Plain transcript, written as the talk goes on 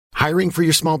Hiring for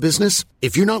your small business?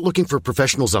 If you're not looking for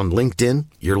professionals on LinkedIn,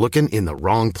 you're looking in the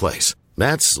wrong place.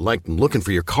 That's like looking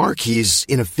for your car keys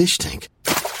in a fish tank.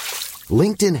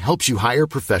 LinkedIn helps you hire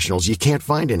professionals you can't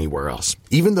find anywhere else,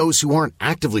 even those who aren't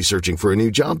actively searching for a new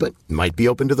job but might be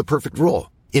open to the perfect role.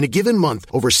 In a given month,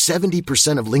 over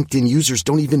 70% of LinkedIn users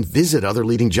don't even visit other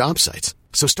leading job sites.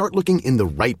 So start looking in the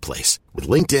right place. With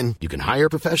LinkedIn, you can hire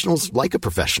professionals like a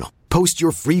professional. Post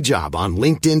your free job on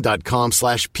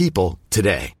linkedin.com/people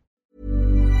today.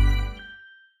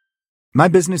 My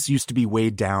business used to be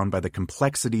weighed down by the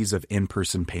complexities of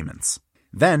in-person payments.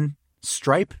 Then,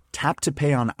 Stripe Tap to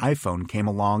Pay on iPhone came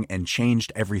along and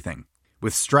changed everything.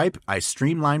 With Stripe, I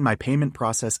streamlined my payment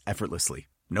process effortlessly.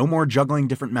 No more juggling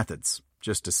different methods.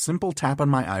 Just a simple tap on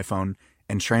my iPhone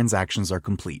and transactions are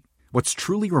complete. What's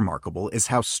truly remarkable is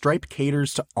how Stripe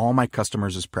caters to all my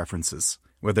customers' preferences.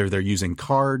 Whether they're using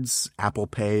cards, Apple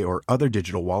Pay, or other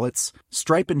digital wallets,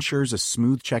 Stripe ensures a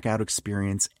smooth checkout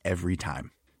experience every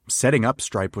time. Setting up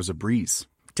Stripe was a breeze,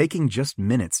 taking just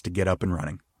minutes to get up and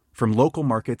running. From local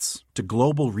markets to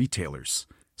global retailers,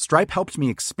 Stripe helped me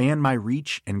expand my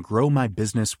reach and grow my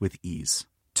business with ease.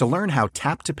 To learn how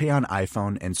Tap to Pay on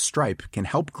iPhone and Stripe can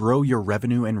help grow your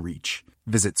revenue and reach,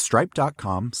 visit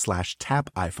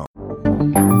stripe.com/tapiphone.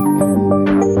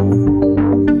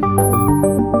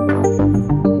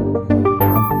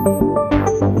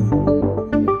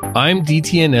 I'm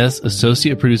DTNS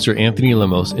Associate Producer Anthony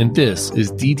Lemos, and this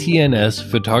is DTNS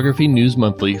Photography News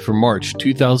Monthly for March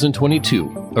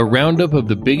 2022, a roundup of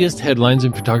the biggest headlines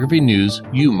in photography news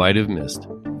you might have missed.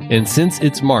 And since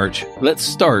it's March, let's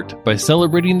start by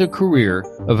celebrating the career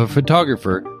of a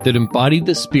photographer that embodied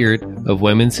the spirit of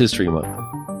Women's History Month.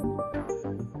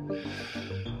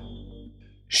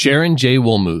 Sharon J.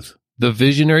 Wolmuth, the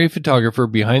visionary photographer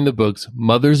behind the books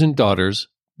Mothers and Daughters,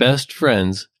 Best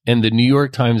Friends, and the New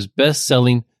York Times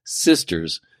best-selling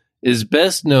Sisters, is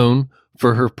best known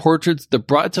for her portraits that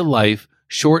brought to life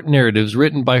short narratives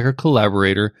written by her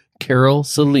collaborator, Carol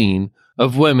Celine,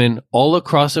 of women all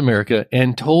across America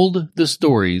and told the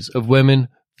stories of women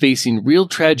facing real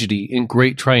tragedy and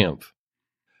great triumph.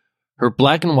 Her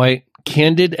black and white,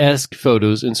 candid-esque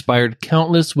photos inspired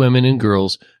countless women and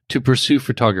girls to pursue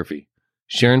photography.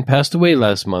 Sharon passed away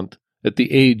last month at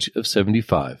the age of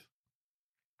 75.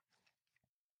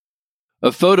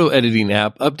 A photo editing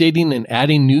app updating and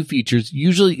adding new features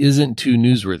usually isn't too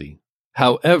newsworthy.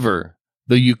 However,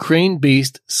 the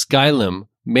Ukraine-based Skylum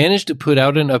managed to put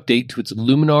out an update to its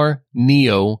Luminar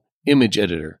Neo image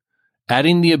editor,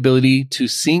 adding the ability to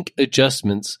sync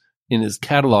adjustments in its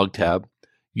catalog tab,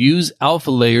 use alpha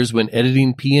layers when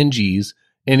editing PNGs,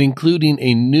 and including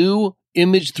a new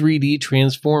Image 3D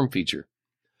transform feature.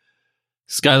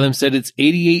 Skylum said its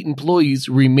 88 employees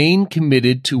remain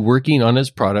committed to working on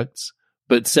its products,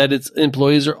 but said its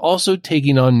employees are also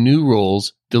taking on new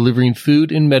roles, delivering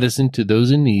food and medicine to those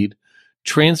in need,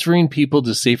 transferring people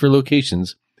to safer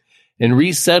locations, and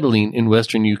resettling in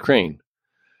western Ukraine.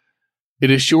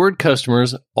 It assured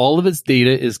customers all of its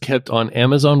data is kept on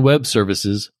Amazon Web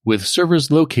Services, with servers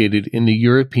located in the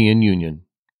European Union.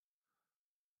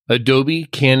 Adobe,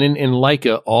 Canon, and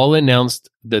Leica all announced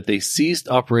that they ceased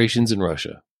operations in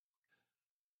Russia.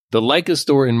 The Leica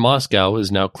store in Moscow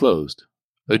is now closed.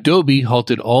 Adobe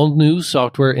halted all new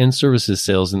software and services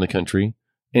sales in the country,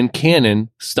 and Canon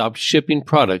stopped shipping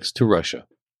products to Russia.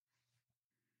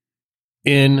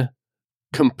 In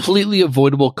completely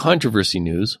avoidable controversy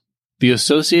news, the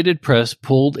Associated Press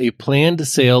pulled a planned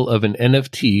sale of an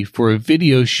NFT for a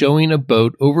video showing a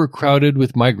boat overcrowded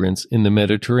with migrants in the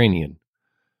Mediterranean.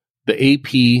 The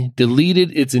AP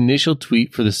deleted its initial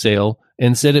tweet for the sale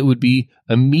and said it would be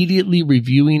immediately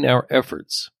reviewing our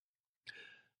efforts.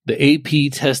 The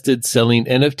AP tested selling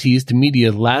NFTs to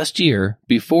media last year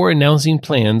before announcing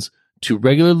plans to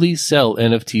regularly sell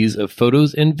NFTs of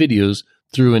photos and videos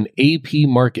through an AP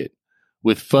market,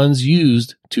 with funds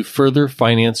used to further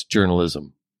finance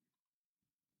journalism.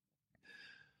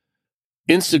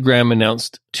 Instagram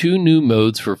announced 2 new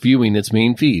modes for viewing its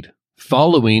main feed.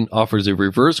 Following offers a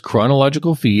reverse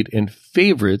chronological feed, and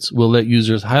Favorites will let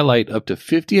users highlight up to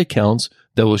 50 accounts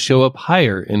that will show up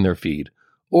higher in their feed,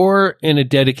 or in a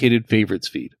dedicated Favorites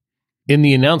feed. In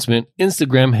the announcement,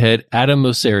 Instagram head Adam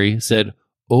Mosseri said,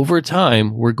 "Over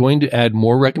time, we're going to add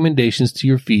more recommendations to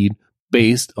your feed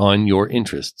based on your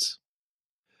interests."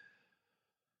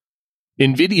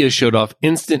 NVIDIA showed off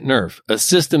Instant Nerf, a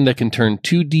system that can turn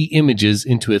 2D images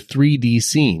into a 3D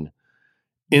scene.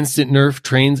 Instant Nerf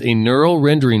trains a neural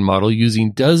rendering model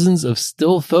using dozens of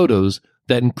still photos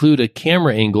that include a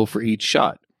camera angle for each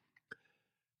shot.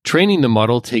 Training the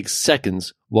model takes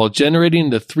seconds, while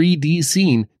generating the 3D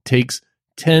scene takes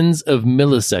tens of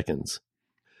milliseconds.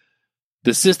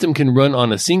 The system can run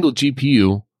on a single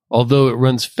GPU, although it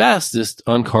runs fastest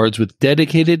on cards with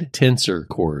dedicated tensor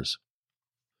cores.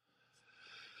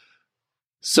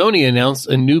 Sony announced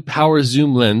a new power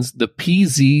zoom lens, the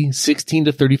PZ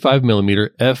 16-35mm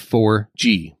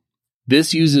f4G.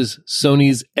 This uses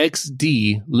Sony's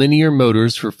XD linear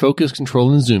motors for focus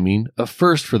control and zooming, a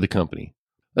first for the company.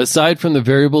 Aside from the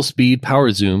variable speed power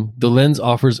zoom, the lens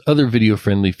offers other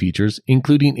video-friendly features,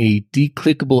 including a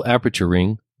declickable aperture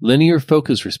ring, linear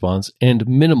focus response, and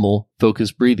minimal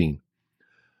focus breathing.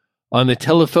 On the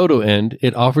telephoto end,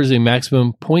 it offers a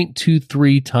maximum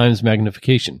 0.23 times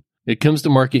magnification. It comes to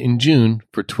market in June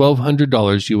for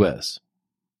 $1,200 US.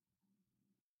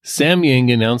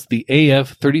 Samyang announced the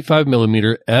AF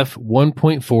 35mm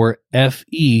f1.4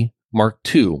 FE Mark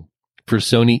II for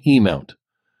Sony E-mount.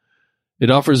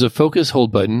 It offers a focus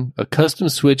hold button, a custom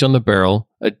switch on the barrel,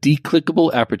 a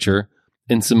declickable aperture,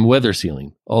 and some weather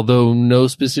sealing, although no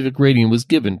specific rating was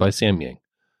given by Samyang.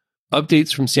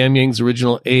 Updates from Samyang's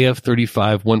original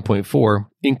AF35 1.4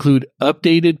 include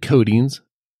updated coatings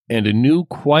and a new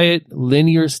quiet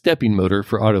linear stepping motor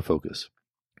for autofocus.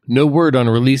 No word on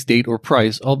a release date or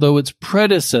price, although its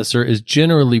predecessor is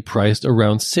generally priced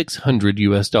around $600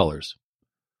 US.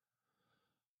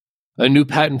 A new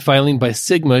patent filing by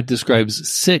Sigma describes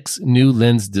 6 new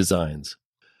lens designs.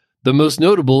 The most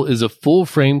notable is a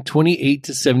full-frame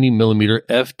 28-70mm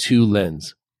f2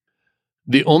 lens.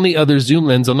 The only other zoom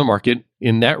lens on the market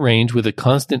in that range with a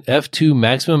constant f2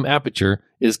 maximum aperture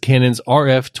is Canon's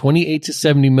RF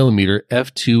 28-70mm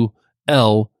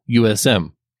f2L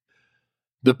USM.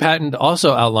 The patent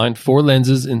also outlined 4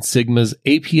 lenses in Sigma's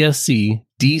APS-C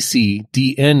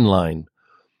DC-DN line,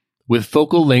 with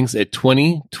focal lengths at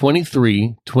 20,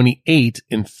 23, 28,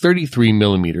 and 33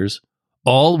 millimeters,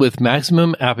 all with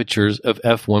maximum apertures of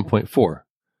f1.4.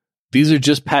 These are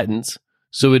just patents,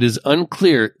 so it is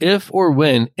unclear if or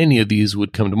when any of these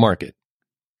would come to market.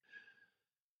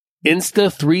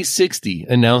 Insta360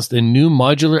 announced a new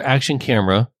modular action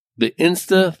camera, the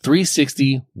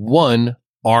Insta360 ONE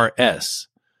RS.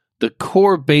 The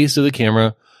core base of the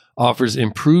camera offers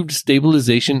improved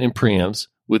stabilization and preamps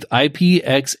with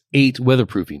IPX8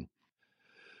 weatherproofing.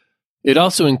 It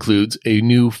also includes a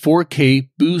new 4K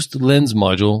boost lens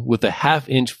module with a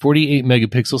 1/2-inch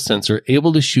 48-megapixel sensor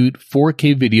able to shoot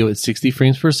 4K video at 60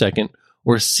 frames per second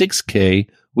or 6K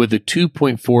with a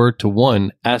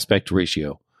 2.4:1 aspect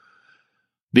ratio.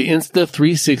 The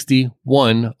Insta360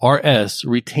 ONE RS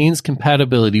retains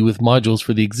compatibility with modules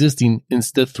for the existing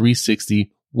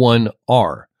Insta360 ONE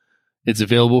R. It's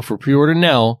available for pre-order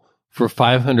now for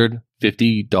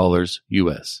 $550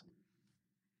 US.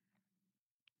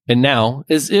 And now,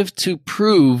 as if to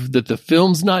prove that the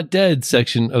film's not dead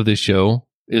section of the show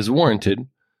is warranted,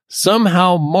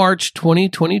 somehow March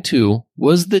 2022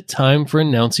 was the time for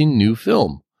announcing new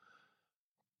film.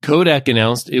 Kodak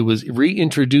announced it was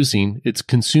reintroducing its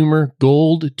consumer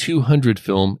Gold 200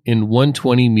 film in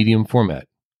 120 medium format.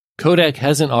 Kodak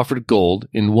hasn't offered Gold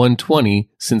in 120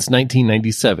 since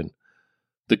 1997.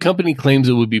 The company claims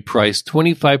it would be priced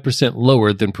 25%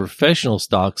 lower than professional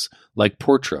stocks like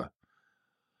Portra.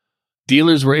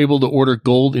 Dealers were able to order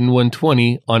Gold in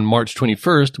 120 on March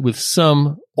 21st, with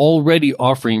some already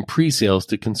offering pre-sales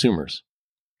to consumers.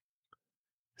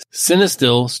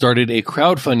 Cinestill started a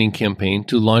crowdfunding campaign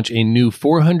to launch a new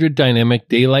 400 dynamic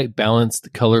daylight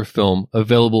balanced color film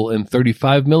available in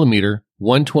 35mm,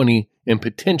 120, and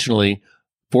potentially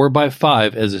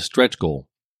 4x5 as a stretch goal.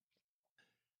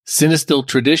 Cinestill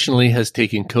traditionally has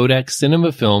taken Kodak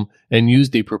cinema film and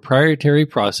used a proprietary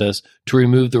process to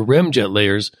remove the remjet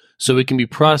layers so it can be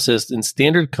processed in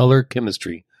standard color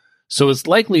chemistry. So it's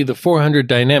likely the 400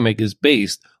 dynamic is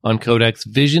based on Kodak's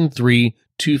Vision 3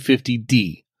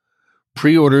 250D.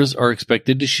 Pre-orders are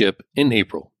expected to ship in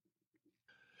April.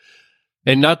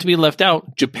 And not to be left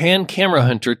out, Japan Camera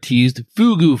Hunter teased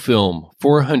Fugu Film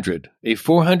 400, a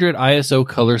 400 ISO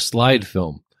color slide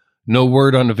film. No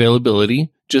word on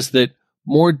availability, just that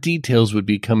more details would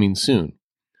be coming soon.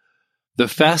 The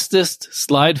fastest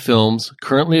slide films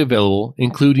currently available,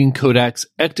 including Kodak's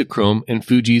Ektachrome and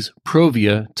Fuji's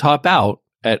Provia, top out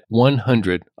at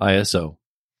 100 ISO.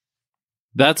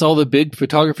 That's all the big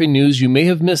photography news you may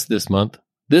have missed this month.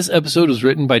 This episode was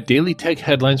written by Daily Tech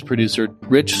Headlines producer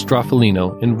Rich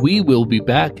Straffolino, and we will be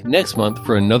back next month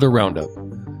for another roundup.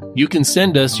 You can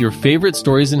send us your favorite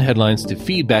stories and headlines to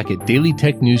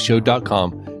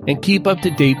feedback@dailytechnewsshow.com and keep up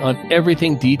to date on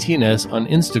everything DTNS on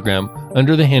Instagram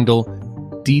under the handle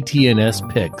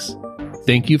DTNSPics.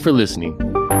 Thank you for listening.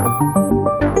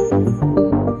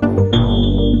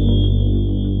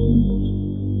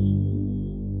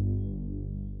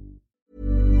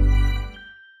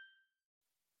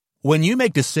 When you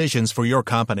make decisions for your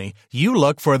company, you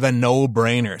look for the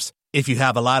no-brainers. If you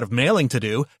have a lot of mailing to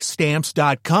do,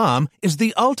 Stamps.com is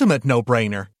the ultimate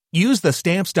no-brainer. Use the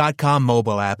Stamps.com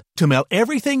mobile app to mail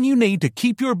everything you need to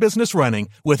keep your business running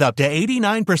with up to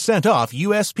 89% off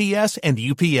USPS and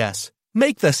UPS.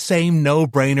 Make the same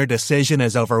no-brainer decision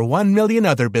as over 1 million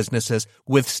other businesses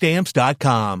with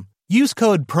Stamps.com. Use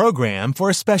code PROGRAM for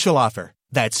a special offer.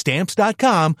 That's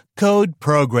Stamps.com, code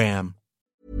PROGRAM.